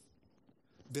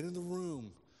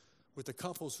with the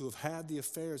couples who have had the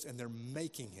affairs and they're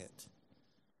making it.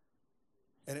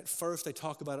 And at first they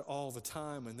talk about it all the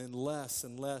time, and then less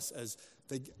and less as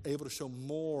they're able to show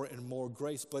more and more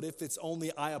grace. But if it's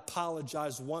only I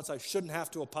apologize once, I shouldn't have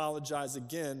to apologize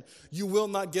again, you will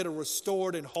not get a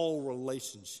restored and whole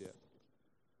relationship.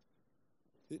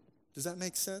 Does that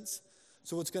make sense?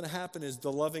 So what's going to happen is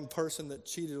the loving person that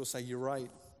cheated will say, you're right,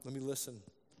 let me listen.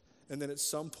 And then at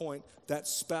some point, that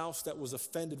spouse that was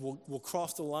offended will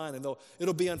cross the line and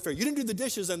it'll be unfair. You didn't do the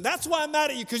dishes, and that's why I'm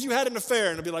mad at you, because you had an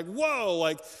affair. And it'll be like, whoa,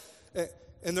 and they're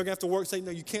going to have to work, say,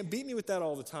 no, you can't beat me with that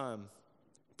all the time.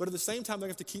 But at the same time, they're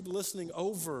going to have to keep listening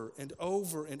over and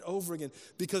over and over again,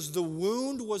 because the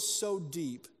wound was so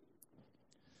deep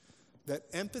that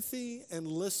empathy and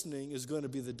listening is going to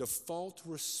be the default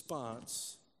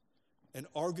response, and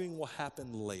arguing will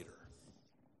happen later.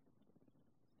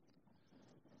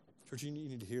 Church, you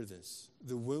need to hear this.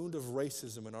 The wound of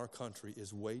racism in our country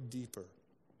is way deeper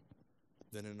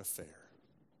than an affair.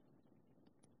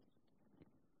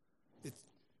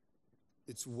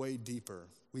 It's way deeper.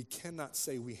 We cannot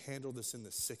say we handled this in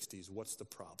the 60s. What's the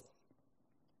problem?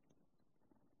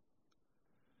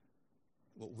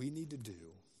 What we need to do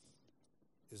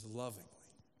is lovingly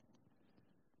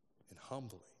and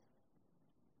humbly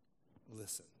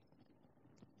listen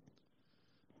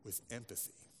with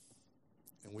empathy.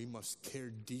 And we must care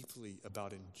deeply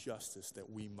about injustice that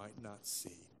we might not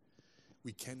see.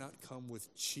 We cannot come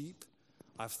with cheap,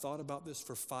 I've thought about this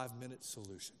for 5-minute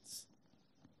solutions.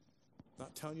 I'm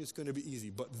not telling you it's going to be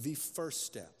easy, but the first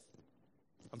step,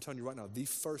 I'm telling you right now, the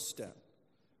first step,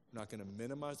 we're not going to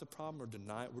minimize the problem or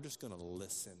deny it. We're just going to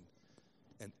listen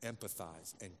and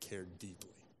empathize and care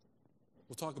deeply.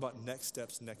 We'll talk about next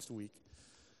steps next week.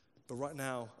 But right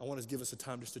now, I want to give us a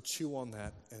time just to chew on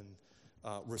that and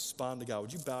respond to God.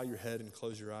 Would you bow your head and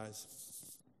close your eyes?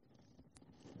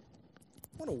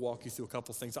 I want to walk you through a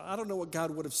couple things. I don't know what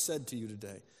God would have said to you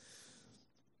today.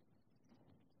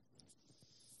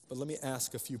 But let me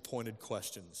ask a few pointed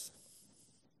questions.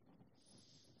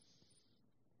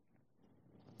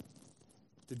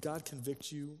 Did God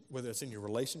convict you, whether it's in your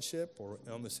relationship or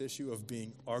on this issue, of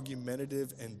being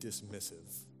argumentative and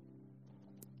dismissive?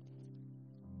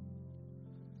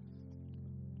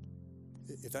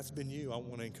 If that's been you, I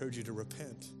want to encourage you to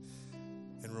repent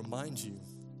and remind you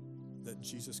that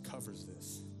Jesus covers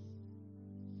this.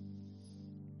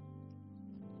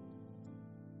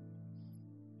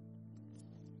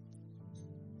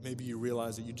 Maybe you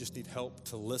realize that you just need help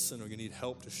to listen, or you need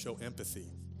help to show empathy.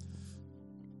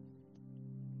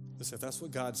 Listen, if that's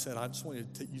what God said, I just want you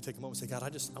to take a moment and say, God,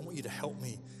 I want you to help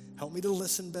me. Help me to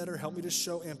listen better. Help me to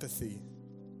show empathy.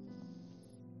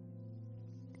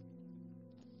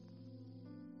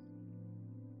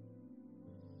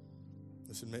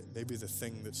 Listen, maybe the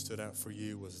thing that stood out for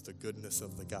you was the goodness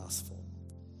of the gospel.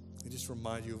 It just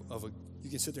remind you you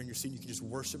can sit there in your seat and you can just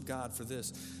worship God for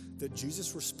this, that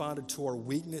Jesus responded to our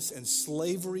weakness and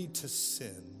slavery to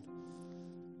sin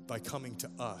by coming to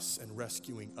us and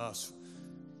rescuing us.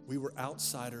 We were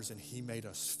outsiders and he made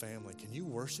us family. Can you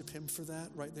worship him for that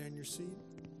right there in your seat?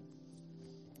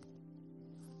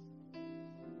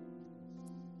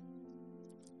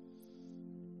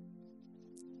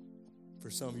 For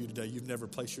some of you today, you've never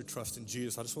placed your trust in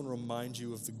Jesus. I just want to remind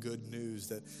you of the good news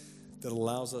that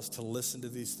allows us to listen to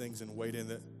these things and wait in.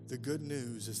 The good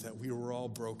news is that we were all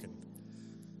broken,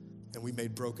 and we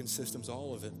made broken systems,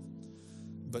 all of it.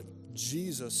 But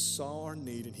Jesus saw our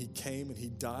need, and he came and he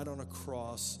died on a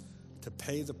cross to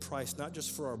pay the price, not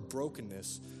just for our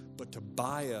brokenness, but to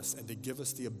buy us and to give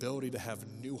us the ability to have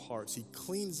new hearts. He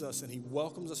cleans us and he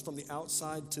welcomes us from the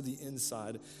outside to the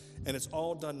inside. And it's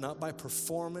all done not by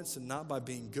performance and not by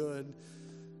being good,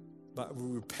 but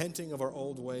repenting of our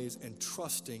old ways and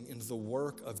trusting in the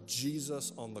work of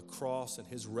Jesus on the cross and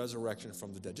his resurrection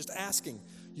from the dead. Just asking.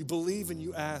 You believe and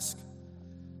you ask.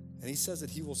 And he says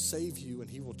that he will save you and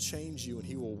he will change you and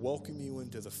he will welcome you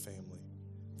into the family.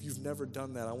 If you've never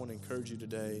done that, I want to encourage you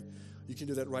today. You can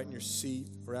do that right in your seat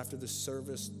or after this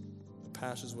service. The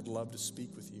pastors would love to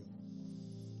speak with you.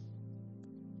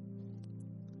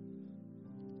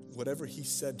 Whatever he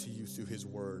said to you through his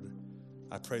word,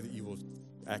 I pray that you will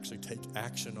actually take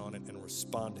action on it and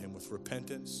respond to him with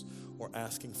repentance or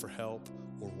asking for help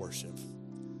or worship.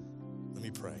 Let me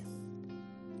pray.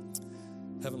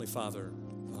 Heavenly Father,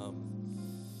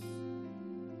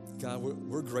 God,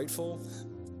 we're grateful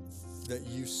that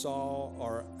you saw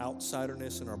our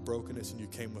outsiderness and our brokenness and you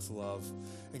came with love.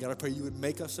 And God, I pray you would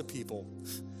make us a people.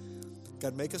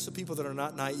 God, make us a people that are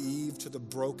not naive to the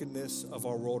brokenness of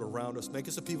our world around us. Make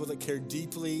us a people that care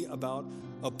deeply about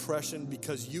oppression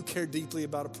because you care deeply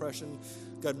about oppression.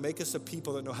 God, make us a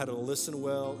people that know how to listen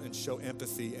well and show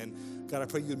empathy. And God, I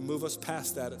pray you'd move us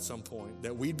past that at some point,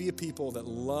 that we'd be a people that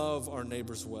love our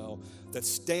neighbors well, that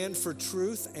stand for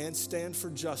truth and stand for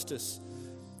justice.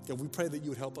 God, we pray that you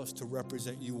would help us to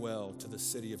represent you well to the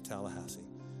city of Tallahassee.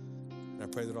 And I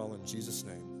pray that all in Jesus'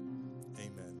 name.